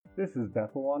This is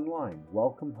Bethel Online.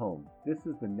 Welcome home. This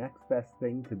is the next best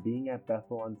thing to being at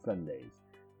Bethel on Sundays.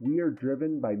 We are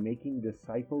driven by making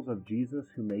disciples of Jesus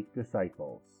who make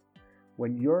disciples.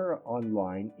 When you're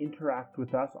online, interact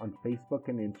with us on Facebook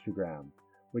and Instagram.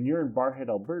 When you're in Barhead,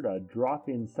 Alberta, drop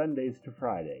in Sundays to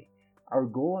Friday. Our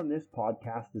goal on this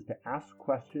podcast is to ask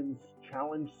questions,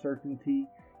 challenge certainty,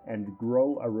 and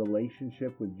grow a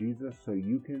relationship with Jesus so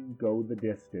you can go the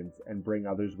distance and bring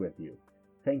others with you.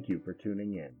 Thank you for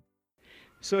tuning in.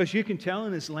 So as you can tell,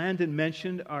 and as Landon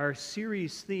mentioned, our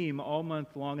series theme all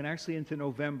month long, and actually into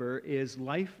November, is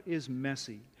Life is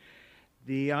Messy.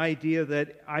 The idea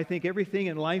that I think everything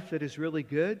in life that is really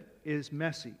good is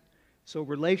messy. So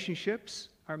relationships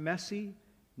are messy,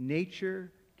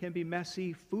 nature can be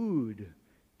messy, food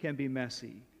can be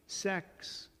messy,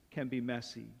 sex can be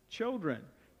messy, children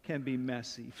can be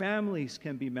messy, families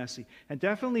can be messy, and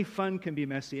definitely fun can be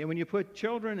messy. And when you put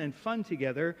children and fun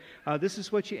together, this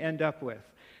is what you end up with.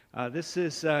 This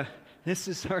is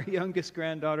our youngest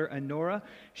granddaughter, Honora.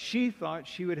 She thought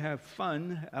she would have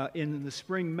fun in the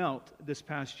spring melt this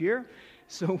past year,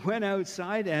 so went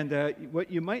outside, and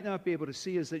what you might not be able to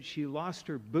see is that she lost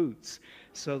her boots.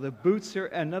 So the boots are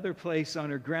another place on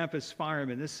her grandpa's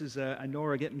farm, and this is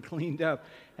Honora getting cleaned up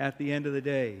at the end of the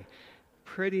day.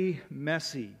 Pretty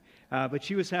messy, but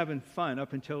she was having fun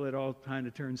up until it all kind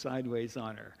of turned sideways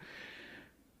on her.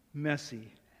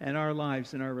 Messy, and our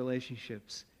lives and our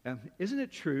relationships. Isn't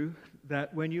it true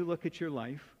that when you look at your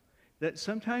life, that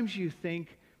sometimes you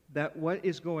think that what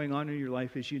is going on in your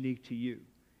life is unique to you?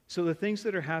 So the things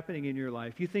that are happening in your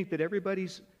life, you think that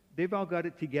they've all got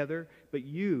it together, but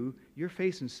you're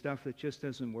facing stuff that just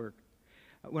doesn't work.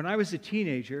 When I was a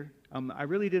teenager, I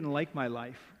really didn't like my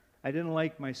life. I didn't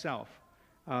like myself.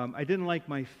 I didn't like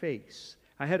my face.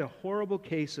 I had a horrible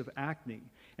case of acne,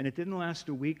 and it didn't last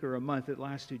a week or a month. It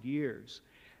lasted years.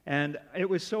 And it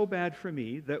was so bad for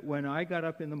me that when I got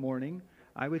up in the morning,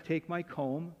 I would take my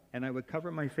comb, and I would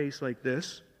cover my face like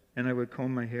this, and I would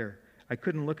comb my hair. I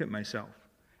couldn't look at myself.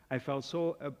 I felt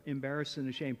so embarrassed and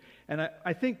ashamed. And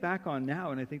I think back on now,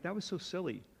 and I think that was so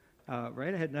silly,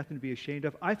 right? I had nothing to be ashamed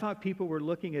of. I thought people were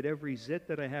looking at every zit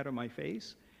that I had on my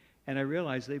face, and I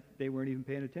realized they weren't even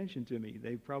paying attention to me.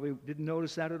 They probably didn't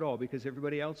notice that at all because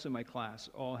everybody else in my class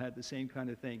all had the same kind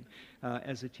of thing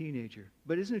as a teenager.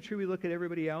 But isn't it true we look at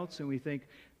everybody else and we think,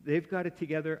 they've got it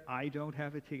together, I don't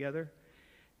have it together?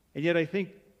 And yet I think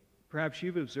perhaps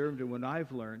you've observed, and what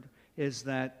I've learned, is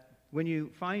that when you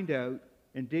find out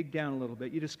and dig down a little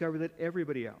bit, you discover that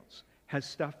everybody else has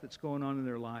stuff that's going on in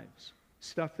their lives,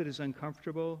 stuff that is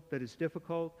uncomfortable, that is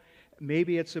difficult.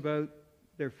 Maybe it's about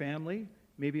their family.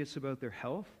 Maybe it's about their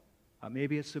health.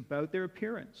 Maybe it's about their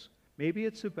appearance. Maybe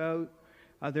it's about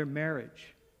their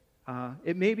marriage.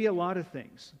 It may be a lot of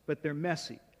things, but they're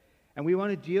messy. And we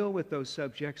want to deal with those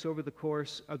subjects over the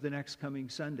course of the next coming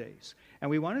Sundays.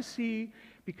 And we want to see,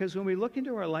 because when we look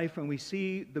into our life and we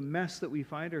see the mess that we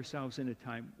find ourselves in at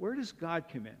time, where does God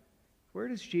come in? Where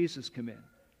does Jesus come in?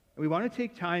 And we want to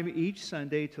take time each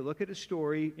Sunday to look at a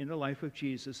story in the life of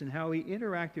Jesus and how he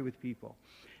interacted with people.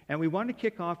 And we want to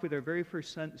kick off with our very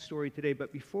first story today,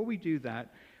 but before we do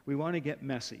that, we want to get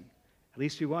messy. At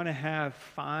least we want to have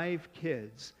 5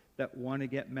 kids that want to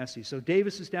get messy. So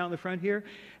Davis is down the front here,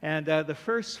 and the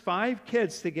first 5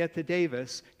 kids to get to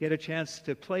Davis get a chance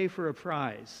to play for a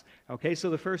prize. Okay, so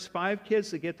the first 5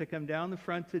 kids that get to come down the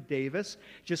front to Davis,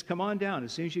 just come on down.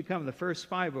 As soon as you come, the first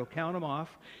 5, we'll count them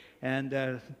off.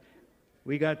 And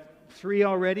we got 3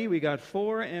 already, we got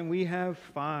 4, and we have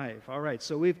 5. All right,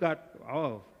 so we've got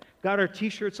our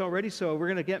T-shirts already, so we're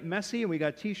going to get messy, and we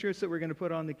got T-shirts that we're going to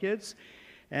put on the kids.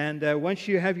 And once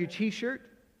you have your T-shirt,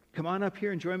 come on up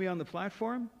here and join me on the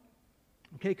platform.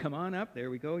 Okay, come on up. There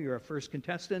we go. You're our first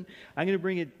contestant. I'm going to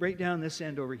bring it right down this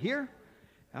end over here.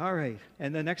 All right,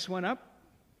 and the next one up,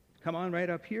 come on right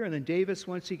up here. And then Davis,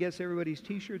 once he gets everybody's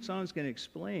T-shirts on, is going to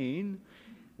explain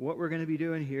what we're going to be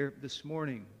doing here this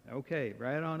morning. Okay,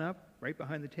 right on up, right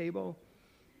behind the table.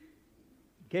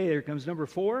 Okay, there comes number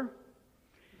 4.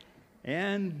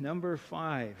 And number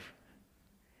 5.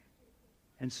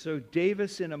 And so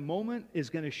Davis, in a moment, is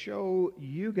going to show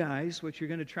you guys what you're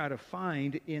going to try to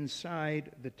find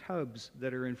inside the tubs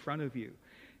that are in front of you.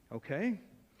 Okay?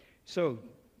 So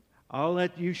I'll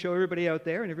let you show everybody out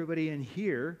there and everybody in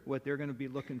here what they're going to be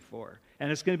looking for.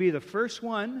 And it's going to be the first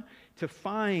one to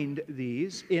find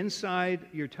these inside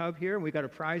your tub here. And we got a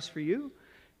prize for you.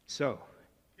 So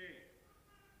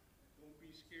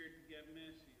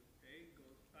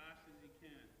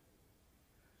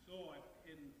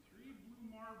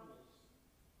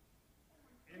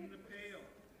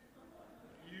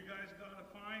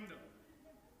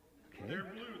they're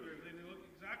blue. They look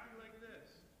exactly like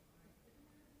this.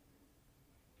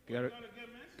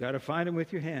 Got to find them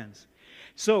with your hands.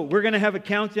 So we're going to have a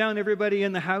countdown. Everybody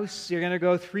in the house, you're going to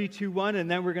go 3, 2, 1, and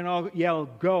then we're going to all yell,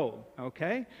 go.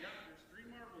 Okay? Yeah, there's 3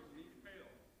 marbles in each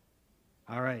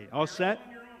pail. All right. All set?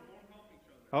 On your own, don't help each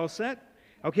other. All set?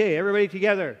 Okay, everybody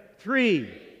together. 3.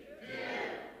 Keep going.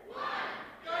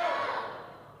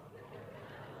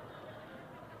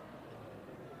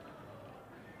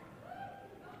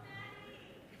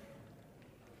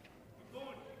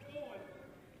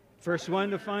 First one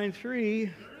to find 3.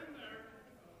 They're in there.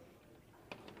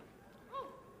 Oh,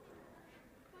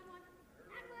 found one.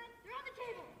 They're on the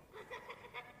table.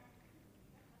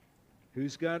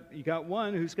 You got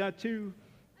 1? Who's got 2?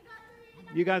 I got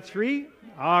 3. You got 3?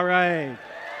 All right.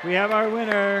 We have our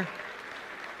winner.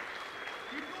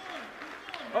 Keep going.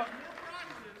 Oh. More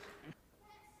prizes.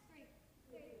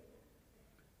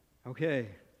 Okay.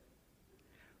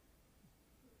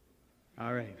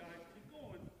 All right. Guys, keep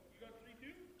going. You got 3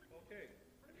 too? Okay.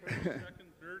 First,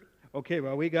 second, third. Okay,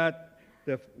 well, we got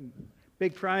the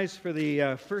big prize for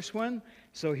the first one.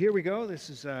 So here we go. This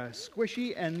is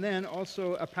squishy, and then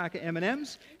also a pack of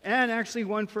M&Ms, and actually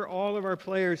one for all of our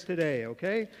players today,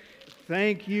 okay?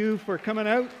 Thank you for coming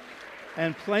out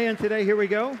and playing today. Here we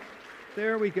go.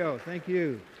 There we go. Thank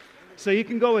you. So you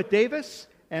can go with Davis,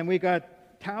 and we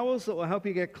got towels that will help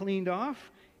you get cleaned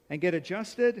off and get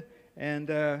adjusted. And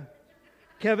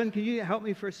Kevin, can you help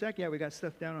me for a sec? Yeah, we got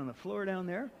stuff down on the floor down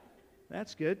there.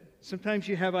 That's good. Sometimes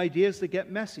you have ideas that get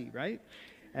messy, right?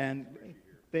 And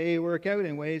they work out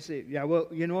in ways that, yeah, well,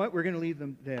 you know what? We're going to leave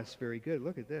them. That's very good.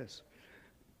 Look at this.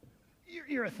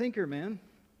 You're a thinker, man.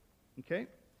 Okay?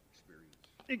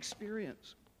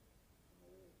 Experience.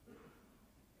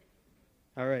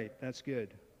 All right, that's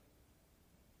good.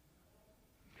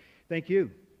 Thank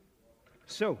you.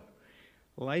 So,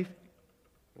 life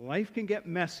can get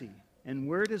messy. And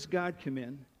where does God come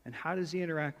in? And how does he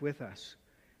interact with us?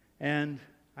 And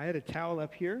I had a towel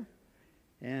up here,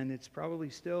 and it's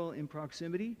probably still in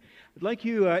proximity. I'd like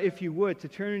you, if you would, to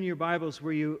turn in your Bibles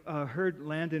where you heard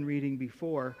Landon reading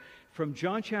before, from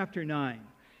John chapter 9,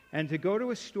 and to go to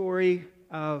a story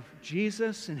of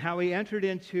Jesus and how he entered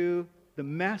into the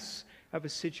mess of a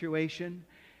situation,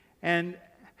 and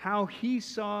how he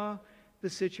saw the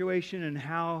situation and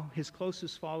how his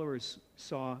closest followers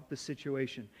saw the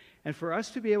situation. And for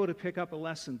us to be able to pick up a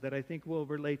lesson that I think will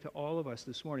relate to all of us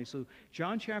this morning. So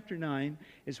John chapter 9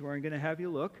 is where I'm going to have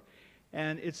you look.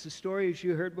 And it's the story, as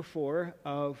you heard before,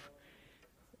 of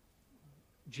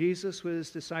Jesus with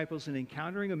his disciples and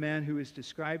encountering a man who is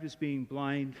described as being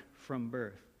blind from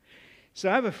birth. So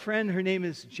I have a friend, her name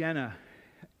is Jenna.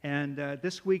 And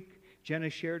this week, Jenna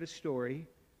shared a story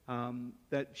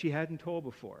that she hadn't told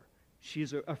before.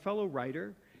 She's a fellow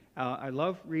writer. I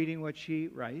love reading what she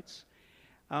writes.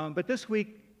 But this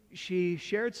week, she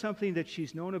shared something that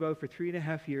she's known about for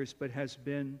 3.5 years, but has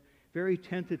been very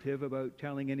tentative about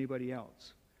telling anybody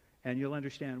else. And you'll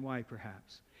understand why,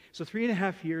 perhaps. So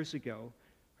 3.5 years ago,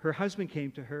 her husband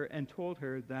came to her and told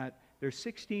her that their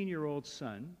 16-year-old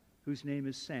son, whose name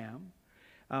is Sam,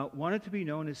 wanted to be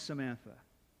known as Samantha,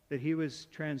 that he was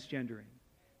transgendering.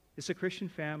 It's a Christian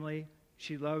family.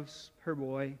 She loves her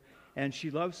boy, and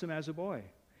she loves him as a boy.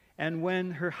 And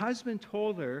when her husband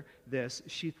told her this,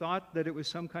 she thought that it was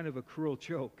some kind of a cruel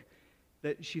joke,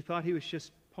 that she thought he was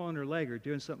just pulling her leg or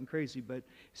doing something crazy. But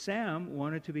Sam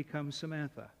wanted to become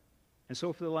Samantha. And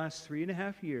so for the last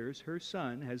 3.5 years, her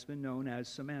son has been known as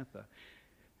Samantha.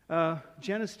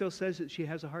 Jenna still says that she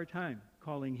has a hard time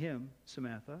calling him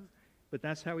Samantha, but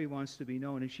that's how he wants to be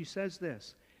known. And she says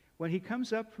this: when he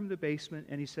comes up from the basement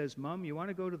and he says, "Mom, you want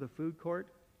to go to the food court?"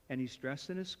 and he's dressed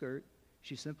in a skirt,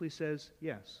 she simply says,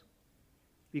 "Yes."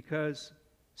 Because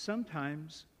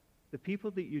sometimes the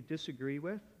people that you disagree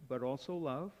with, but also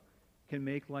love, can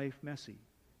make life messy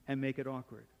and make it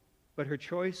awkward. But her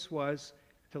choice was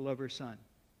to love her son,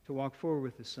 to walk forward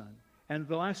with the son. And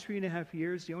the last 3.5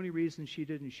 years, the only reason she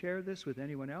didn't share this with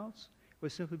anyone else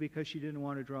was simply because she didn't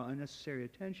want to draw unnecessary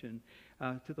attention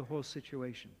to the whole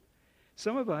situation.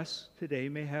 Some of us today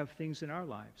may have things in our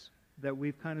lives that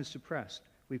we've kind of suppressed,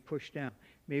 we've pushed down.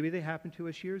 Maybe they happened to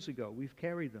us years ago. We've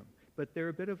carried them. But they're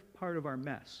a bit of part of our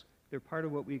mess. They're part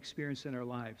of what we experience in our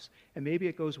lives. And maybe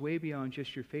it goes way beyond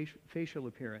just your facial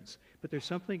appearance. But there's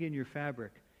something in your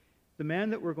fabric. The man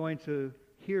that we're going to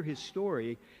hear his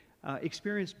story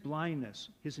experienced blindness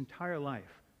his entire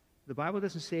life. The Bible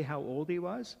doesn't say how old he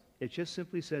was. It just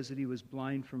simply says that he was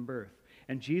blind from birth.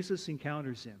 And Jesus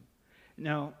encounters him.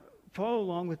 Now, follow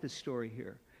along with this story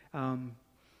here.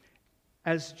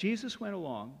 As Jesus went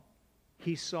along,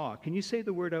 he saw. Can you say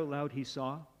the word out loud, he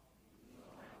saw?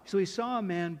 So he saw a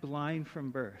man blind from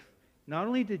birth. Not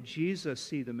only did Jesus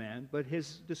see the man, but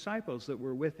his disciples that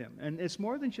were with him. And it's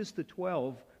more than just the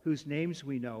 12 whose names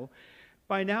we know.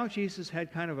 By now, Jesus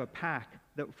had kind of a pack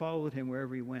that followed him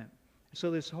wherever he went.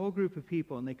 So this whole group of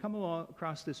people, and they come along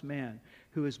across this man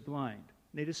who is blind.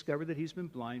 They discover that he's been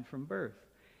blind from birth.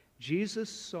 Jesus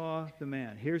saw the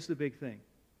man. Here's the big thing.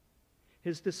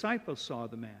 His disciples saw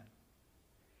the man.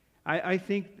 I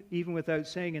think, even without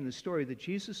saying in the story, that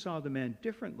Jesus saw the man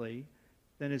differently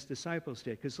than his disciples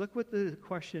did. Because look what the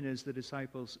question is the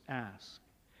disciples ask.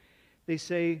 They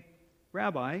say,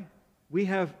 Rabbi, we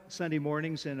have Sunday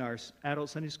mornings in our adult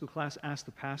Sunday school class, Ask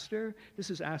the Pastor. This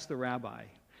is Ask the Rabbi.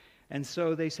 And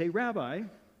so they say, Rabbi,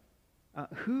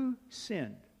 who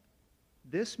sinned,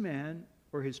 this man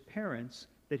or his parents,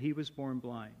 that he was born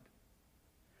blind?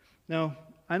 Now,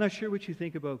 I'm not sure what you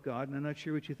think about God, and I'm not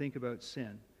sure what you think about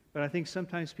sin. But I think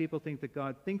sometimes people think that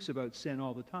God thinks about sin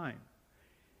all the time.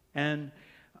 And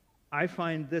I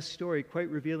find this story quite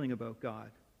revealing about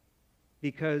God.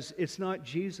 Because it's not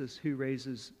Jesus who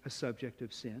raises a subject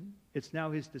of sin. It's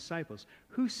now his disciples.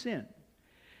 Who sinned?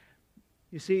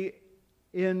 You see,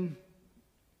 in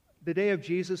the day of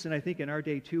Jesus, and I think in our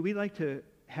day too, we like to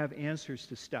have answers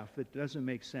to stuff that doesn't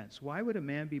make sense. Why would a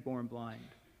man be born blind?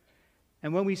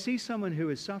 And when we see someone who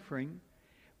is suffering,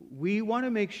 we want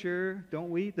to make sure, don't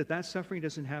we, that that suffering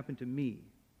doesn't happen to me.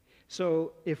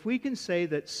 So if we can say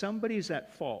that somebody's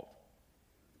at fault,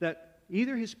 that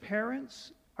either his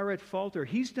parents are at fault or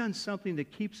he's done something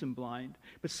that keeps him blind,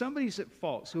 but somebody's at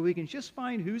fault, so we can just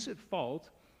find who's at fault,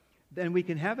 then we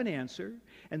can have an answer,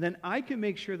 and then I can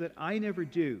make sure that I never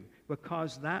do what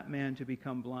caused that man to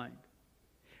become blind.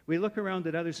 We look around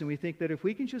at others and we think that if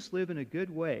we can just live in a good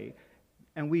way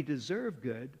and we deserve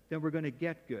good, then we're going to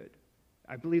get good.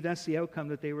 I believe that's the outcome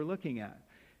that they were looking at.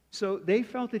 So they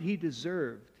felt that he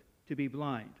deserved to be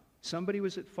blind. Somebody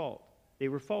was at fault. They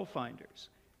were fault finders.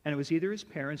 And it was either his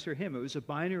parents or him. It was a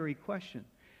binary question.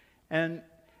 And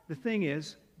the thing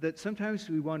is that sometimes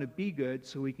we want to be good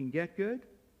so we can get good,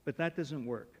 but that doesn't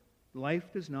work.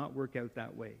 Life does not work out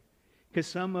that way. Because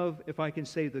some of, if I can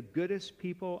say, the goodest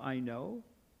people I know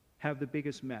have the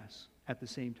biggest mess at the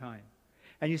same time.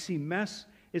 And you see, mess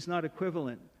is not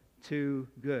equivalent to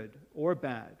good or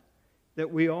bad.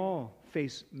 That we all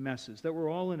face messes, that we're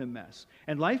all in a mess.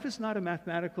 And life is not a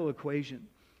mathematical equation.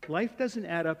 Life doesn't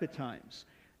add up at times.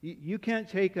 You can't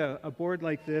take a board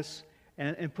like this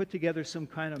and put together some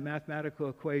kind of mathematical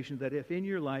equation that if in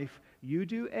your life you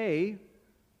do A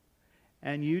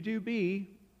and you do B,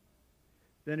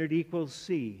 then it equals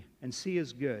C, and C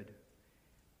is good.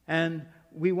 And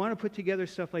we want to put together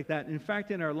stuff like that. In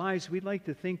fact, in our lives, we'd like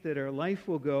to think that our life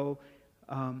will go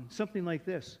something like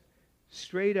this,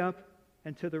 straight up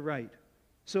and to the right.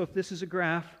 So if this is a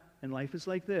graph and life is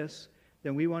like this,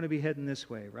 then we want to be heading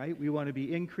this way, right? We want to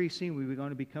be increasing. We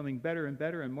want to be becoming better and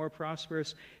better and more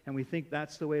prosperous, and we think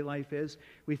that's the way life is.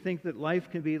 We think that life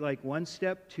can be like 1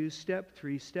 step, 2 step,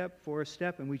 3 step, 4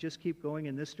 step, and we just keep going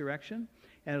in this direction,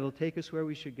 and it'll take us where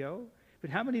we should go.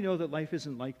 But how many know that life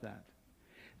isn't like that?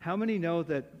 How many know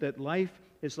that life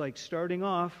is like starting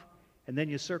off, and then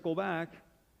you circle back,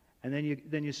 and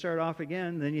then you start off again,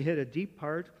 and then you hit a deep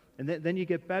part, and then you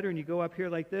get better, and you go up here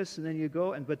like this, and then you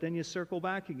go, but then you circle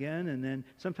back again, and then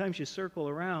sometimes you circle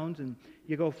around, and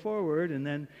you go forward, and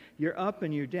then you're up,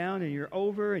 and you're down, and you're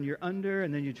over, and you're under,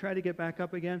 and then you try to get back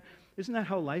up again. Isn't that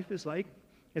how life is like?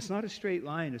 It's not a straight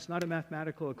line. It's not a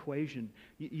mathematical equation.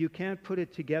 You can't put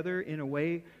it together in a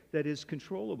way that is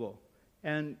controllable.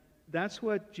 And that's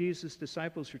what Jesus'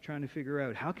 disciples were trying to figure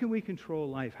out. How can we control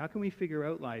life? How can we figure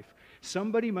out life?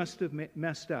 Somebody must have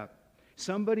messed up.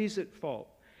 Somebody's at fault.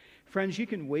 Friends, you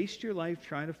can waste your life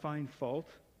trying to find fault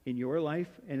in your life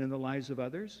and in the lives of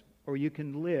others, or you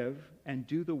can live and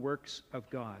do the works of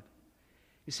God.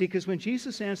 You see, because when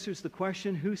Jesus answers the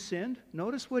question, who sinned?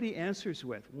 Notice what he answers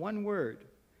with. One word.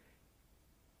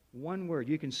 One word.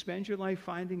 You can spend your life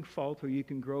finding fault, or you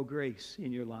can grow grace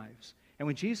in your lives. And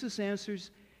when Jesus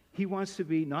answers, he wants to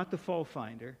be not the fault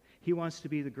finder. He wants to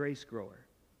be the grace grower.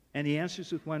 And he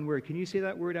answers with one word. Can you say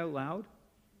that word out loud?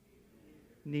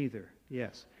 Neither.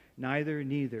 Yes. Neither,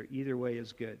 neither. Either way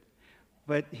is good.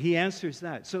 But he answers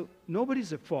that. So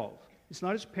nobody's at fault. It's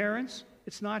not his parents.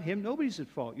 It's not him. Nobody's at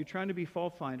fault. You're trying to be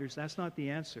fault finders. That's not the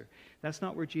answer. That's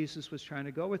not where Jesus was trying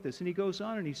to go with this. And he goes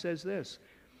on and he says this.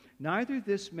 Neither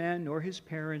this man nor his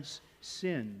parents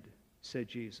sinned, said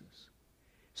Jesus.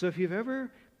 So if you've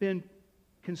ever been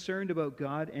concerned about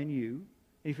God and you,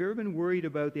 if you've ever been worried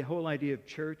about the whole idea of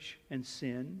church and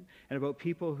sin, and about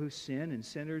people who sin and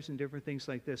sinners and different things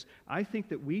like this, I think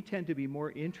that we tend to be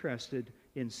more interested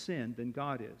in sin than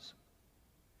God is.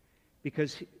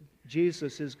 Because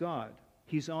Jesus is God.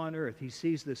 He's on earth. He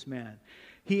sees this man.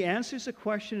 He answers a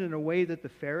question in a way that the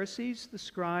Pharisees, the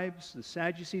scribes, the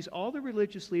Sadducees, all the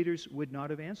religious leaders would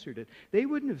not have answered it. They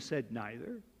wouldn't have said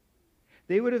neither.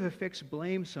 They would have affixed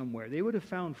blame somewhere. They would have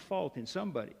found fault in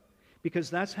somebody, because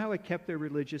that's how it kept their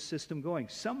religious system going.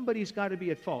 Somebody's got to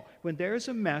be at fault. When there's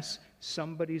a mess,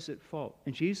 somebody's at fault.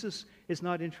 And Jesus is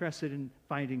not interested in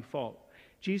finding fault.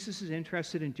 Jesus is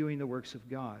interested in doing the works of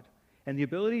God. And the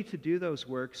ability to do those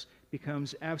works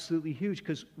becomes absolutely huge,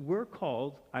 because we're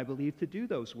called, I believe, to do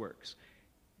those works.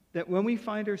 That when we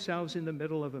find ourselves in the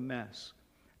middle of a mess,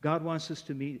 God wants us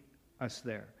to meet us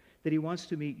there. That He wants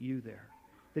to meet you there.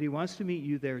 That He wants to meet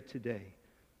you there today.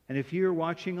 And if you're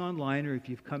watching online, or if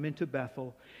you've come into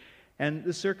Bethel, and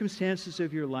the circumstances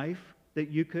of your life, that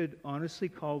you could honestly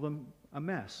call them a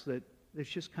mess, that it's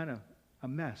just kind of a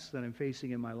mess that I'm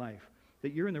facing in my life,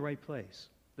 that you're in the right place,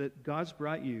 that God's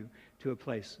brought you to a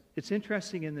place. It's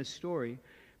interesting in this story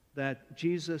that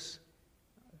Jesus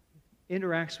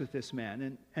interacts with this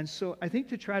man. And so I think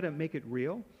to try to make it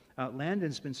real,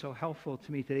 Landon's been so helpful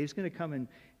to me today. He's going to come and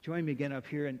join me again up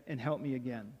here and help me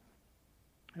again.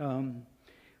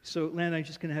 So, Landon, I'm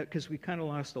just going to have, because we kind of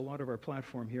lost a lot of our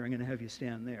platform here, I'm going to have you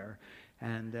stand there.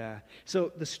 And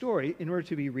so the story, in order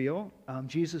to be real,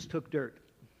 Jesus took dirt,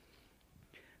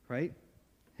 right?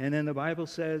 And then the Bible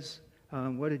says,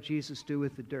 what did Jesus do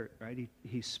with the dirt, right?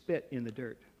 He spit in the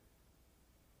dirt.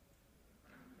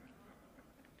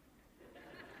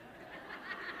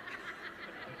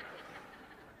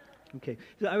 Okay,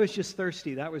 so I was just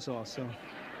thirsty, that was all.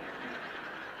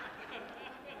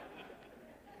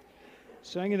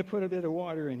 So I'm going to put a bit of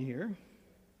water in here.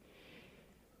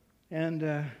 And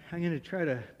I'm going to try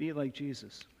to be like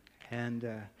Jesus and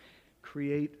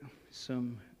create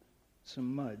some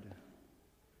mud.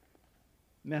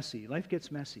 Messy. Life gets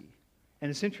messy.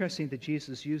 And it's interesting that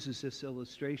Jesus uses this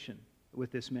illustration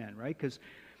with this man, right? Because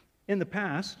in the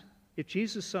past, if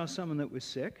Jesus saw someone that was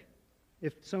sick,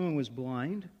 if someone was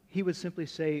blind, He would simply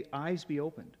say, eyes be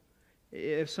opened.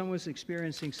 If someone was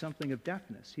experiencing something of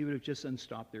deafness, He would have just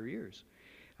unstopped their ears.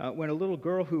 When a little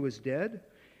girl who was dead,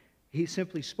 He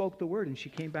simply spoke the word and she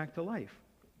came back to life.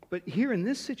 But here in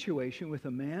this situation with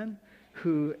a man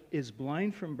who is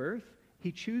blind from birth,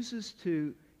 He chooses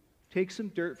to take some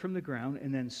dirt from the ground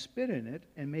and then spit in it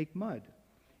and make mud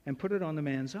and put it on the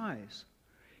man's eyes.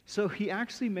 So He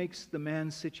actually makes the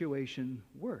man's situation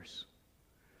worse.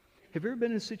 Have you ever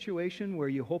been in a situation where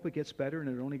you hope it gets better and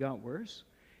it only got worse?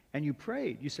 And you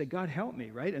prayed. You said, God, help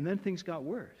me, right? And then things got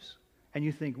worse. And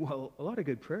you think, well, a lot of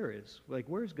good prayer is, like,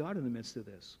 where's God in the midst of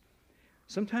this?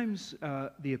 Sometimes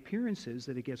the appearance is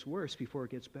that it gets worse before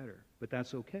it gets better, but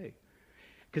that's okay.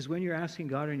 Because when you're asking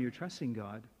God and you're trusting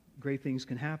God, great things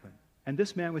can happen. And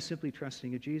this man was simply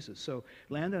trusting in Jesus. So,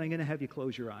 Landon, I'm going to have you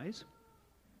close your eyes.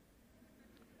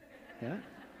 Yeah?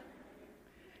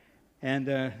 And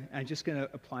I'm just going to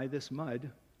apply this mud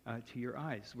to your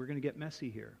eyes. We're going to get messy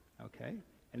here, okay?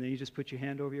 And then you just put your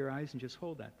hand over your eyes and just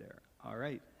hold that there. All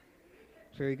right.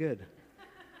 Very good.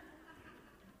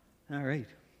 All right.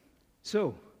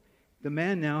 So, the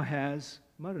man now has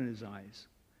mud in his eyes.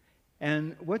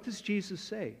 And what does Jesus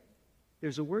say?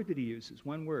 There's a word that He uses,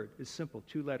 one word. It's simple,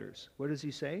 2 letters. What does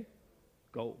He say?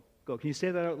 Go. Go. Can you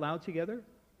say that out loud together?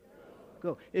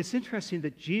 Go. It's interesting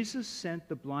that Jesus sent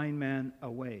the blind man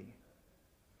away.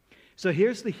 So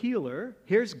here's the healer.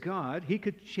 Here's God. He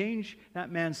could change that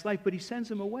man's life, but He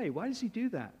sends him away. Why does He do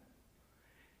that?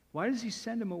 Why does He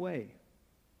send him away?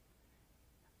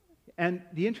 And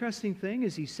the interesting thing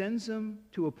is He sends him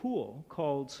to a pool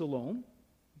called Siloam.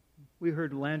 We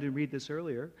heard Landon read this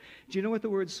earlier. Do you know what the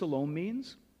word Siloam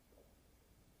means?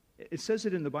 It says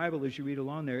it in the Bible as you read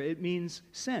along there. It means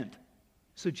sent.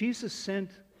 So Jesus sent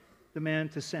the man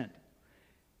to sent.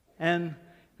 And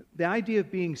the idea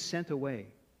of being sent away.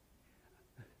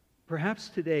 Perhaps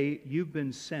today you've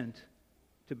been sent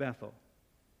to Bethel.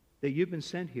 That you've been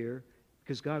sent here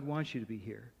because God wants you to be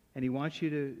here. And He wants you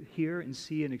to hear and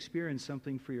see and experience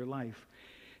something for your life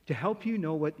to help you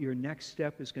know what your next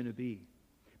step is going to be.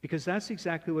 Because that's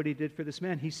exactly what He did for this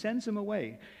man. He sends him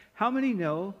away. How many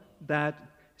know that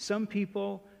some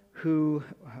people who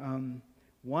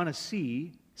want to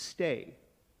see, stay?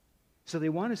 So they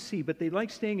want to see, but they like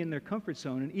staying in their comfort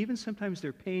zone. And even sometimes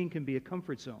their pain can be a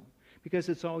comfort zone because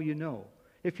it's all you know.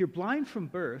 If you're blind from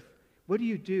birth, what do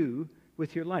you do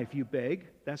with your life? You beg.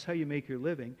 That's how you make your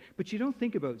living. But you don't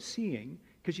think about seeing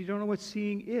because you don't know what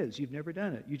seeing is. You've never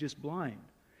done it. You're just blind.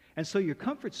 And so your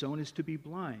comfort zone is to be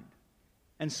blind.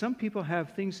 And some people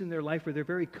have things in their life where they're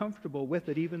very comfortable with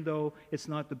it, even though it's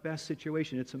not the best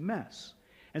situation. It's a mess.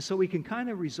 And so we can kind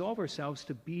of resolve ourselves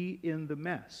to be in the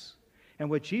mess.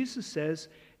 And what Jesus says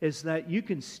is that you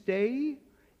can stay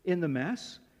in the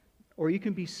mess or you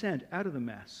can be sent out of the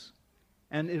mess.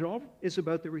 And it all is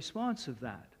about the response of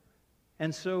that.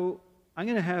 And so I'm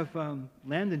going to have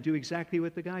Landon do exactly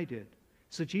what the guy did.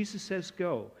 So Jesus says,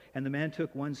 go. And the man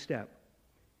took one step.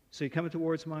 So you're coming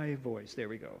towards my voice. There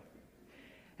we go.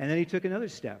 And then he took another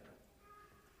step.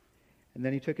 And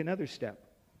then he took another step.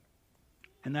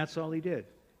 And that's all he did,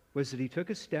 was that he took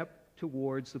a step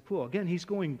towards the pool. Again, he's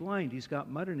going blind. He's got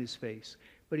mud in his face.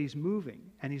 But he's moving,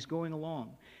 and he's going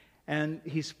along. And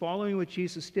he's following what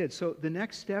Jesus did. So the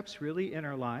next steps really in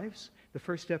our lives, the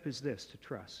first step is this, to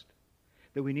trust.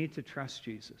 That we need to trust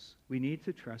Jesus. We need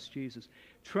to trust Jesus.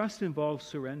 Trust involves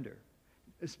surrender.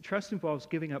 Trust involves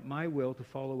giving up my will to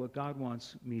follow what God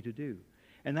wants me to do.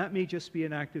 And that may just be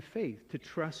an act of faith, to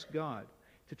trust God,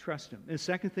 to trust Him. And the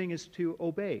second thing is to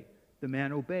obey. The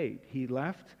man obeyed. He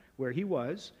left where he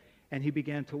was, and he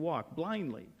began to walk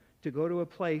blindly to go to a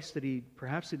place that he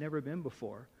perhaps had never been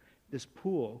before, this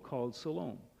pool called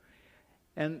Siloam.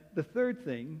 And the third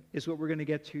thing is what we're going to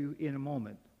get to in a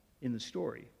moment in the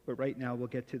story. But right now we'll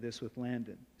get to this with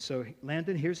Landon. So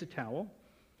Landon, here's a towel.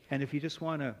 And if you just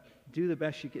want to do the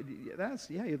best you can,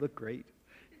 you look great.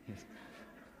 Yes.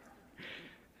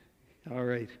 All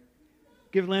right.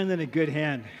 Give Landon a good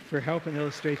hand for helping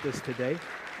illustrate this today.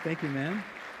 Thank you, man.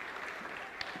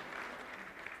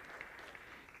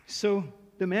 So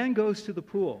the man goes to the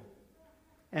pool,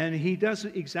 and he does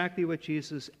exactly what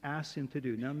Jesus asked him to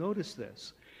do. Now notice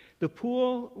this. The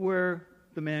pool where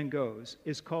the man goes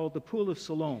is called the Pool of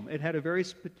Siloam. It had a very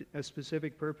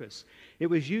specific purpose. It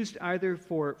was used either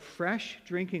for fresh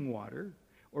drinking water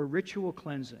or ritual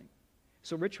cleansing.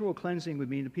 So ritual cleansing would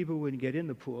mean that people wouldn't get in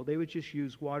the pool. They would just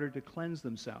use water to cleanse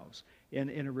themselves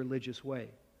in a religious way.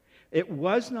 It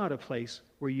was not a place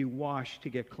where you wash to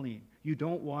get clean. You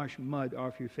don't wash mud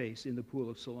off your face in the Pool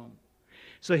of Siloam.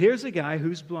 So here's a guy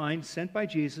who's blind, sent by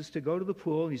Jesus to go to the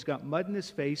pool, and he's got mud in his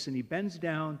face, and he bends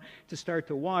down to start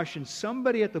to wash, and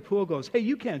somebody at the pool goes, "Hey,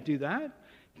 you can't do that.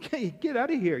 Get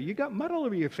out of here. You got mud all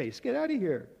over your face. Get out of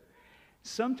here."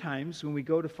 Sometimes when we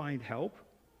go to find help,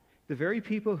 the very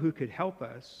people who could help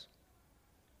us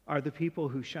are the people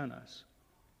who shun us,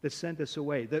 that sent us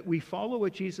away, that we follow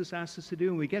what Jesus asked us to do,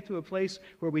 and we get to a place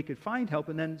where we could find help,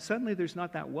 and then suddenly there's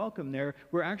not that welcome there.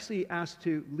 We're actually asked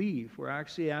to leave. We're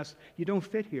actually asked, you don't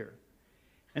fit here.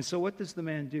 And so what does the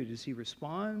man do? Does he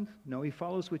respond? No, he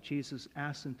follows what Jesus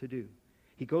asked him to do.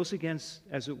 He goes against,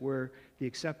 as it were, the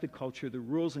accepted culture, the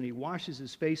rules, and he washes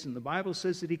his face, and the Bible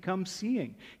says that he comes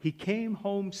seeing. He came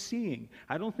home seeing.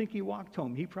 I don't think he walked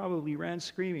home. He probably ran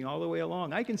screaming all the way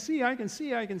along, "I can see, I can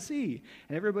see, I can see."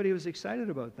 And everybody was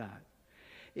excited about that.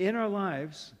 In our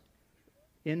lives,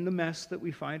 in the mess that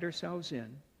we find ourselves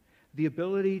in, the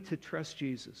ability to trust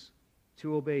Jesus,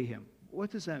 to obey Him. What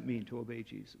does that mean, to obey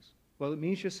Jesus? Well, it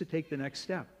means just to take the next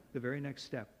step, the very next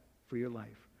step for your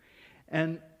life.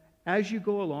 And as you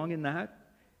go along in that,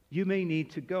 you may need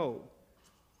to go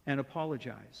and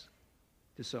apologize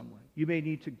to someone. You may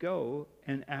need to go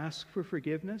and ask for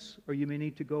forgiveness, or you may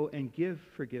need to go and give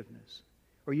forgiveness.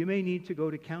 Or you may need to go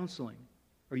to counseling,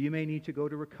 or you may need to go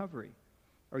to recovery,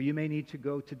 or you may need to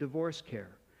go to divorce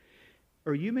care,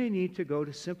 or you may need to go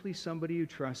to simply somebody you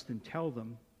trust and tell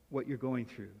them what you're going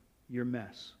through, your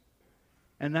mess.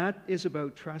 And that is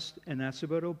about trust, and that's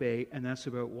about obey, and that's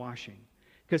about washing.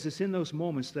 Because it's in those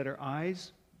moments that our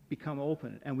eyes become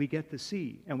open and we get to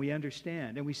see and we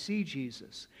understand and we see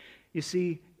Jesus. You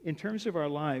see, in terms of our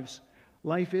lives,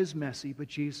 life is messy, but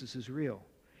Jesus is real.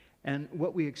 And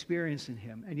what we experience in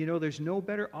Him. And you know, there's no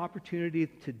better opportunity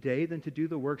today than to do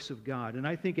the works of God. And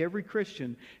I think every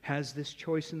Christian has this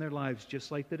choice in their lives,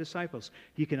 just like the disciples.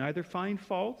 You can either find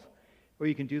fault or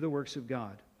you can do the works of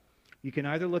God. You can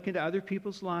either look into other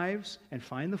people's lives and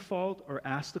find the fault, or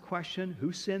ask the question,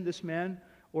 who sinned, this man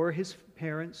or his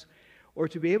parents, or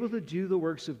to be able to do the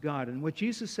works of God. And what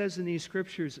Jesus says in these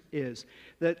scriptures is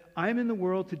that I'm in the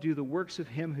world to do the works of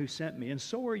Him who sent me, and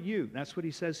so are you. That's what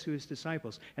He says to His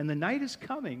disciples. And the night is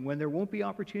coming when there won't be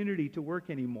opportunity to work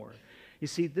anymore. You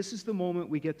see, this is the moment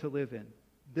we get to live in.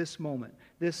 This moment,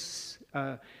 this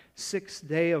 6th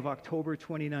day of October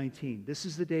 2019. This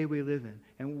is the day we live in.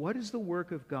 And what is the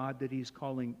work of God that He's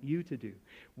calling you to do?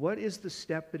 What is the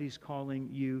step that He's calling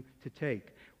you to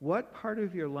take? What part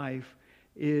of your life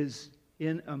is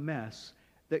in a mess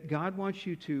that God wants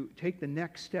you to take the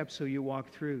next step so you walk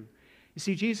through? You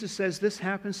see, Jesus says this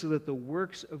happens so that the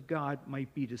works of God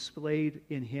might be displayed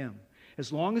in Him.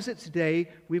 As long as it's day,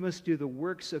 we must do the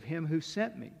works of Him who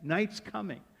sent me. Night's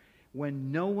coming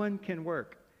when no one can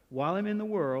work. while I'm in the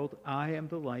world, I am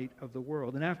the light of the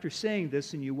world. And after saying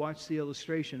this, and you watch the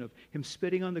illustration of him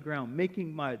spitting on the ground,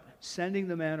 making mud, sending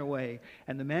the man away,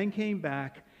 and the man came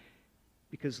back,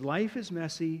 because life is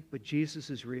messy, but Jesus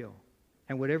is real.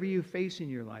 And whatever you face in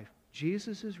your life,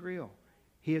 Jesus is real.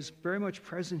 He is very much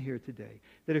present here today.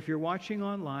 That if you're watching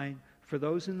online, for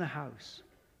those in the house,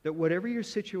 that whatever your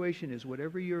situation is,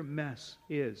 whatever your mess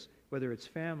is, whether it's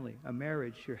family, a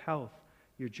marriage, your health,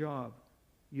 your job,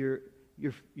 your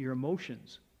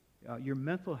emotions, your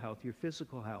mental health, your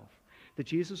physical health, that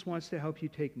Jesus wants to help you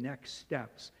take next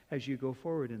steps as you go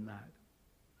forward in that.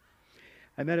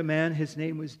 I met a man, his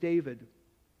name was David.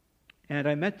 And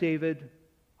I met David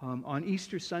on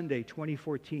Easter Sunday,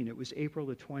 2014. It was April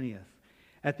the 20th.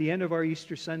 At the end of our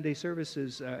Easter Sunday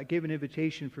services, I gave an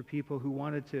invitation for people who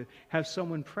wanted to have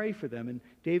someone pray for them. And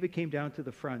David came down to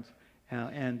the front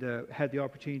and had the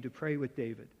opportunity to pray with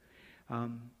David.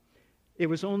 It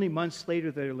was only months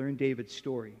later that I learned David's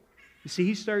story. You see,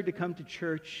 he started to come to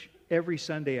church every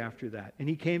Sunday after that. And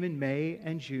he came in May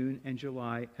and June and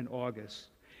July and August.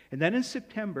 And then in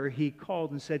September, he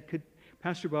called and said,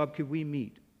 Pastor Bob, could we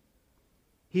meet?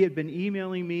 He had been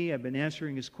emailing me, I've been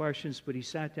answering his questions, but he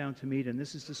sat down to meet, and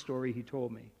this is the story he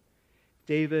told me.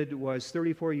 David was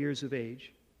 34 years of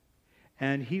age,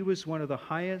 and he was one of the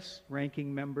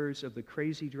highest-ranking members of the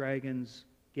Crazy Dragons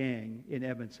gang in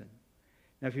Edmonton.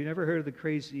 Now, if you've never heard of the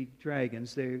Crazy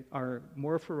Dragons, they are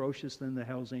more ferocious than the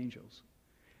Hells Angels.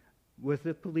 With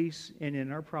the police and in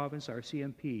our province, our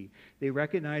CMP, they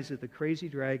recognize that the Crazy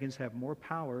Dragons have more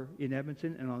power in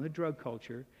Edmonton and on the drug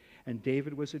culture, and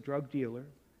David was a drug dealer.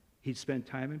 He'd spent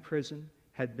time in prison,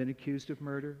 had been accused of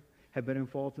murder, had been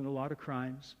involved in a lot of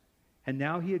crimes, and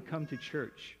now he had come to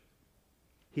church.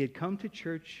 He had come to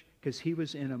church because he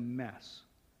was in a mess,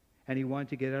 and he wanted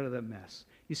to get out of that mess.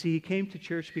 You see, he came to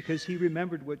church because he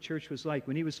remembered what church was like.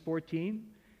 When he was 14,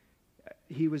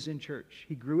 he was in church.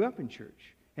 He grew up in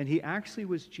church, and he actually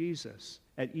was Jesus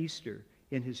at Easter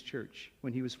in his church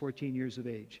when he was 14 years of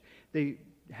age. They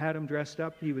had him dressed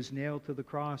up. He was nailed to the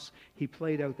cross. He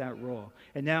played out that role.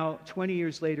 And now, 20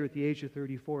 years later, at the age of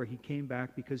 34, he came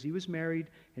back because he was married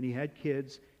and he had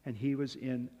kids and he was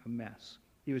in a mess.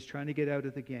 He was trying to get out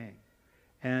of the gang.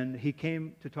 And he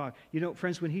came to talk. You know,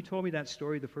 friends, when he told me that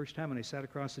story the first time and I sat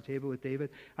across the table with David,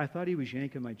 I thought he was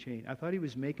yanking my chain. I thought he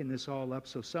was making this all up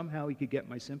so somehow he could get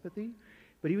my sympathy.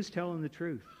 But he was telling the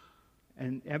truth.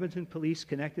 And Edmonton police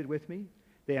connected with me.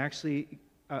 They actually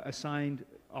assigned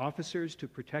officers to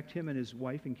protect him and his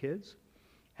wife and kids.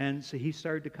 And so he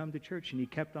started to come to church, and he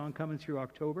kept on coming through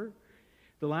October.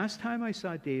 The last time I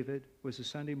saw David was a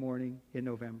Sunday morning in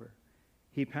November.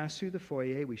 He passed through the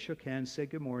foyer. We shook hands, said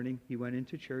good morning. He went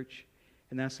into church,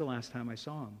 and that's the last time I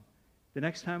saw him. The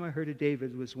next time I heard of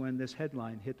David was when this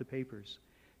headline hit the papers,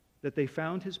 that they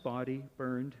found his body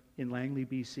burned in Langley,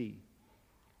 BC,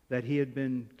 that he had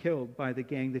been killed by the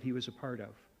gang that he was a part of.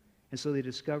 And so they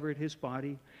discovered his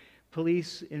body.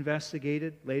 Police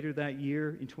investigated later that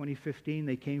year in 2015.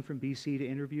 They came from BC to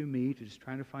interview me, just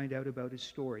trying to find out about his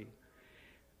story.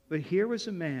 But here was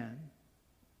a man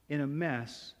in a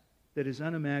mess that is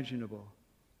unimaginable.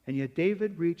 And yet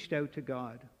David reached out to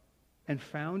God and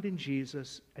found in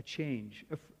Jesus a change,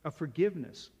 a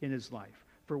forgiveness in his life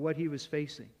for what he was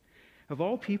facing. Of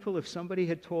all people, if somebody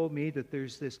had told me that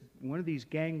there's one of these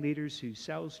gang leaders who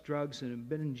sells drugs and have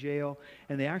been in jail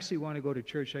and they actually want to go to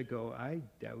church, I'd go, I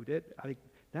doubt it.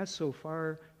 That's so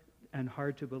far and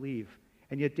hard to believe.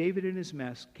 And yet David in his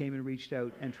mess came and reached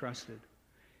out and trusted.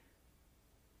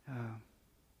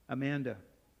 Amanda,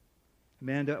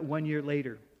 1 year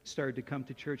later, started to come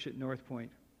to church at North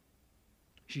Point.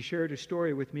 She shared a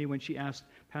story with me when she asked,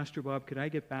 Pastor Bob, could I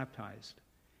get baptized?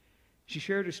 She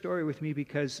shared her story with me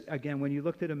because, again, when you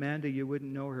looked at Amanda, you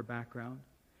wouldn't know her background.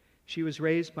 She was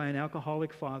raised by an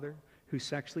alcoholic father who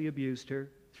sexually abused her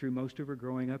through most of her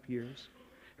growing up years.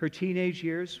 Her teenage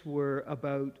years were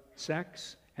about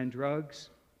sex and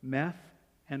drugs, meth,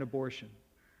 and abortion.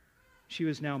 She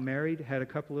was now married, had a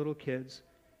couple little kids.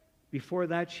 Before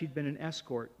that, she'd been an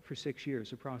escort for 6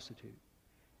 years, a prostitute.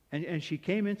 And she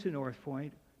came into North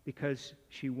Point because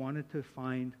she wanted to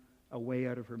find a way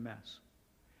out of her mess.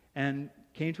 And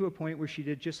came to a point where she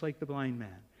did just like the blind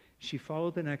man. She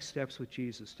followed the next steps with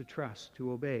Jesus, to trust,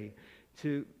 to obey,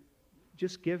 to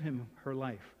just give him her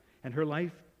life. And her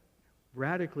life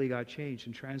radically got changed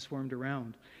and transformed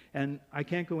around. And I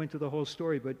can't go into the whole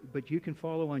story, but you can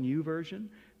follow on YouVersion.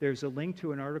 There's a link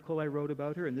to an article I wrote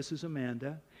about her, and this is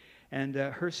Amanda. And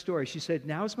her story, she said,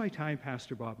 now's my time,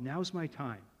 Pastor Bob, now's my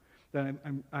time. That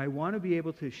I want to be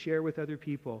able to share with other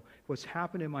people what's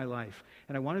happened in my life.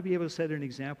 And I want to be able to set an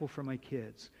example for my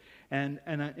kids. And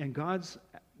God's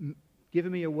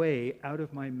given me a way out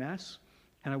of my mess,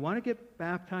 and I want to get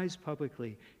baptized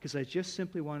publicly because I just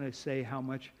simply want to say how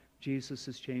much Jesus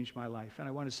has changed my life, and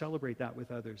I want to celebrate that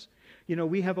with others. You know,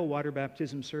 we have a water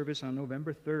baptism service on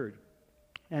November 3rd.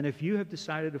 And if you have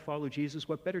decided to follow Jesus,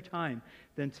 what better time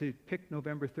than to pick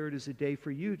November 3rd as a day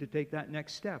for you to take that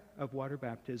next step of water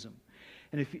baptism?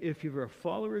 And if you're a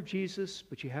follower of Jesus,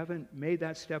 but you haven't made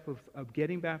that step of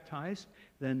getting baptized,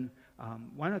 then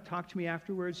why not talk to me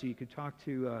afterwards? You could talk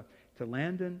to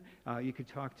Landon. You could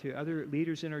talk to other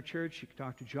leaders in our church. You could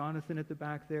talk to Jonathan at the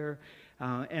back there.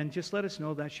 And just let us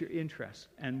know that's your interest.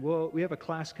 And we have a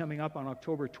class coming up on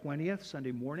October 20th,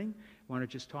 Sunday morning. I want to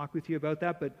just talk with you about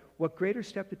that. But what greater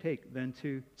step to take than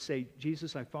to say,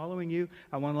 Jesus, I'm following you.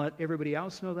 I want to let everybody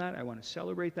else know that. I want to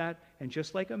celebrate that. And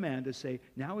just like Amanda, say,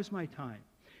 now is my time.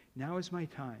 Now is my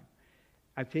time.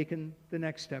 I've taken the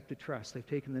next step to trust. I've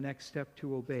taken the next step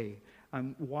to obey.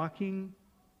 I'm walking,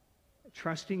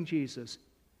 trusting Jesus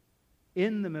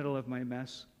in the middle of my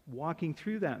mess, walking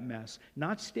through that mess,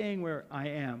 not staying where I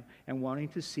am and wanting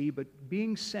to see, but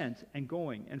being sent and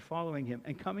going and following him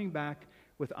and coming back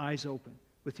with eyes open,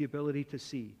 with the ability to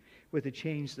see, with the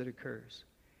change that occurs.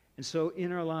 And so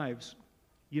in our lives,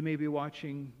 you may be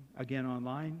watching again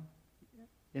online,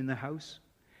 in the house.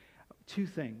 Two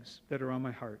things that are on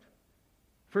my heart.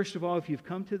 First of all, if you've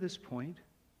come to this point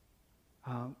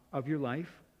of your life,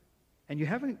 and you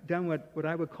haven't done what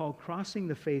I would call crossing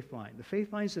the faith line. The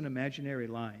faith line is an imaginary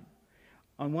line.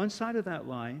 On one side of that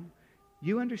line,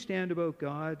 you understand about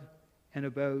God and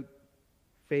about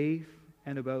faith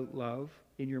and about love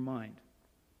in your mind,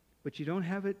 but you don't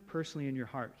have it personally in your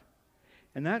heart.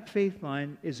 And that faith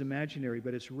line is imaginary,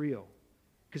 but it's real.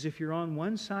 Because if you're on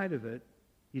one side of it,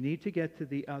 you need to get to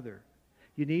the other.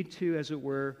 You need to, as it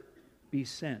were, be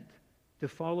sent to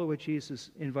follow what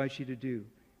Jesus invites you to do.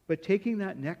 But taking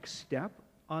that next step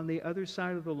on the other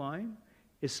side of the line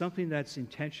is something that's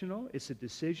intentional. It's a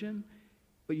decision,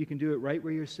 but you can do it right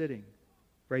where you're sitting,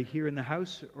 right here in the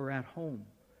house or at home.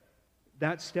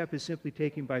 That step is simply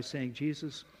taken by saying,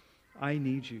 Jesus, I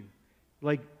need you.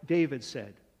 Like David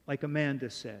said, like Amanda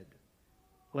said,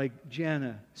 like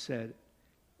Jana said,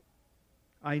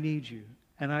 I need you,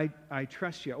 and I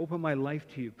trust you. I open my life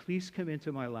to you. Please come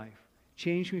into my life.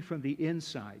 Change me from the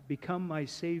inside. Become my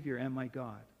Savior and my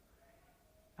God.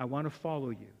 I want to follow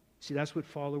you. See, that's what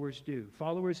followers do.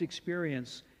 Followers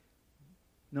experience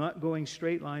not going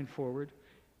straight line forward,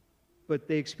 but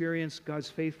they experience God's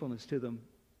faithfulness to them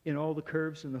in all the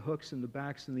curves and the hooks and the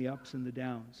backs and the ups and the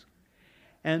downs.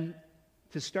 And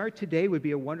to start today would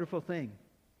be a wonderful thing.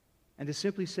 And to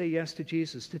simply say yes to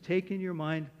Jesus, to take in your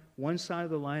mind one side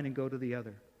of the line and go to the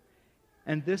other.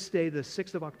 And this day, the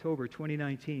 6th of October,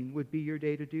 2019, would be your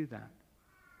day to do that.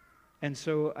 And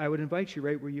so I would invite you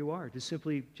right where you are to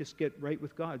simply just get right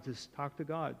with God, to talk to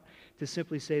God, to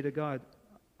simply say to God,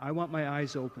 I want my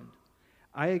eyes opened.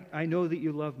 I know that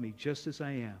you love me just as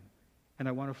I am, and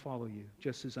I want to follow you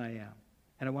just as I am.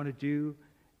 And I want to do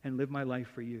and live my life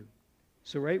for you.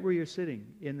 So right where you're sitting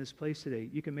in this place today,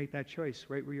 you can make that choice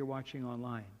right where you're watching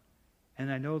online.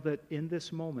 And I know that in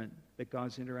this moment that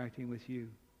God's interacting with you.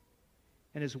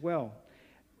 And as well,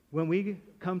 when we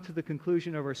come to the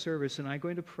conclusion of our service, and I'm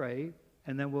going to pray,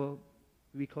 and then we'll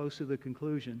be close to the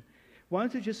conclusion, I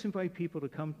wanted to just invite people to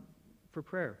come for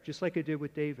prayer, just like I did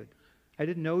with David. I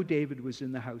didn't know David was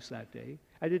in the house that day.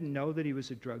 I didn't know that he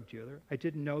was a drug dealer. I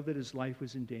didn't know that his life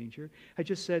was in danger. I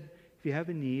just said, if you have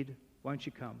a need, why don't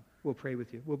you come? We'll pray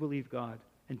with you. We'll believe God.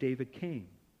 And David came.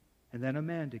 And then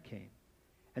Amanda came.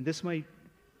 And this might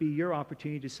be your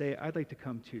opportunity to say, I'd like to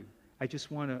come too.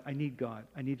 I need God.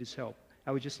 I need his help.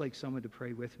 I would just like someone to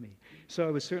pray with me. So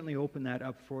I would certainly open that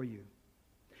up for you.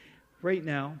 Right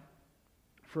now,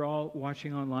 for all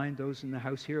watching online, those in the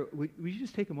house here, would you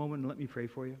just take a moment and let me pray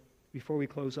for you before we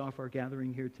close off our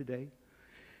gathering here today?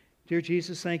 Dear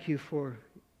Jesus, thank you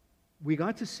we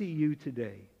got to see you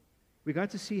today. We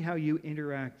got to see how you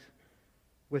interact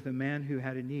with a man who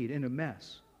had a need in a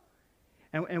mess.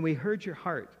 And we heard your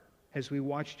heart as we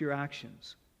watched your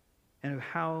actions and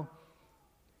how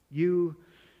you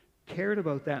cared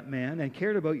about that man and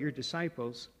cared about your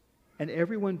disciples, and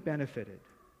everyone benefited.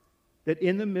 That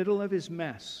in the middle of his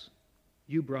mess,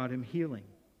 you brought him healing.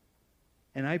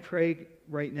 And I pray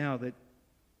right now that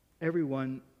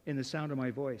everyone in the sound of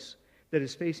my voice that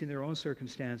is facing their own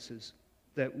circumstances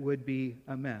that would be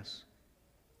a mess,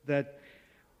 that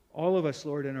all of us,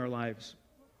 Lord, in our lives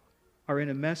are in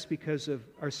a mess because of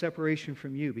our separation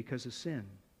from you, because of sin.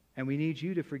 And we need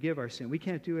you to forgive our sin. We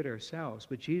can't do it ourselves,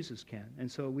 but Jesus can.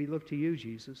 And so we look to you,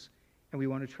 Jesus, and we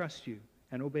want to trust you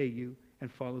and obey you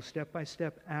and follow step by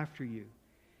step after you.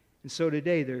 And so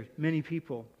today there are many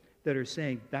people that are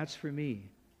saying, that's for me.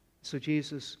 So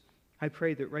Jesus, I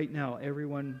pray that right now,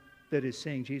 everyone that is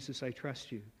saying, Jesus, I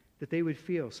trust you, that they would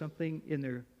feel something in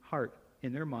their heart,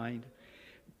 in their mind,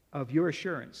 of your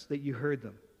assurance that you heard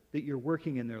them, that you're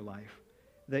working in their life,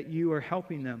 that you are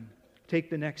helping them take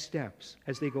the next steps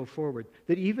as they go forward.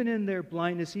 That even in their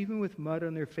blindness, even with mud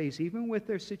on their face, even with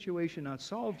their situation not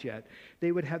solved yet,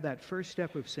 they would have that first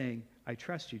step of saying, I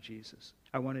trust you, Jesus.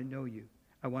 I want to know you.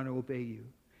 I want to obey you.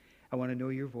 I want to know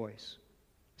your voice.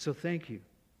 So thank you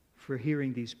for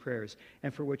hearing these prayers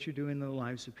and for what you're doing in the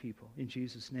lives of people. In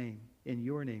Jesus' name, in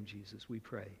your name, Jesus, we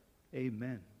pray.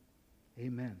 Amen.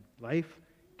 Amen. Life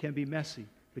can be messy,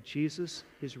 but Jesus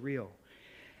is real.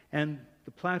 And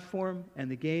the platform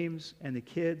and the games and the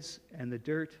kids and the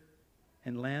dirt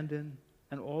and Landon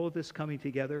and all of this coming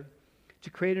together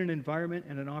to create an environment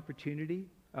and an opportunity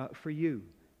for you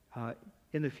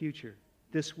in the future,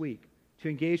 this week, to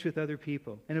engage with other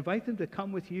people and invite them to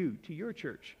come with you to your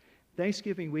church.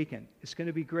 Thanksgiving weekend, it's going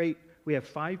to be great. We have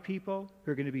 5 people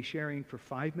who are going to be sharing for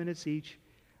 5 minutes each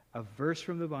a verse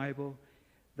from the Bible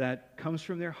that comes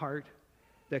from their heart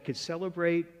that could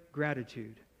celebrate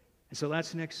gratitude. And so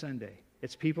that's next Sunday.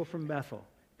 It's people from Bethel,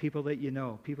 people that you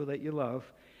know, people that you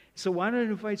love. So why not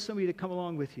invite somebody to come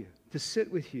along with you, to sit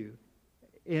with you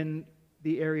in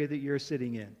the area that you're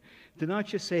sitting in, to not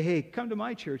just say, hey, come to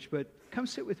my church, but come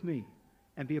sit with me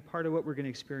and be a part of what we're going to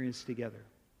experience together.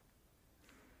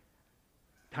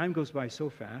 Time goes by so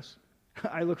fast.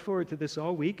 I look forward to this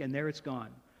all week, and there it's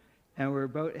gone. And we're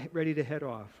about ready to head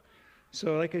off.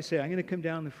 So like I say, I'm going to come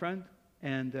down the front,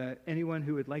 and anyone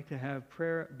who would like to have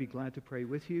prayer, I'd be glad to pray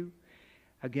with you.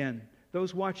 Again,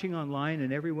 those watching online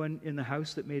and everyone in the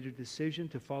house that made a decision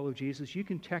to follow Jesus, you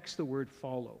can text the word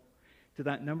follow to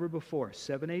that number before,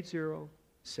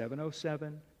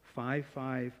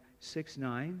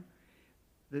 780-707-5569.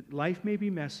 That life may be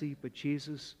messy, but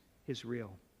Jesus is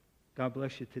real. God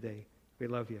bless you today. We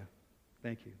love you.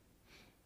 Thank you.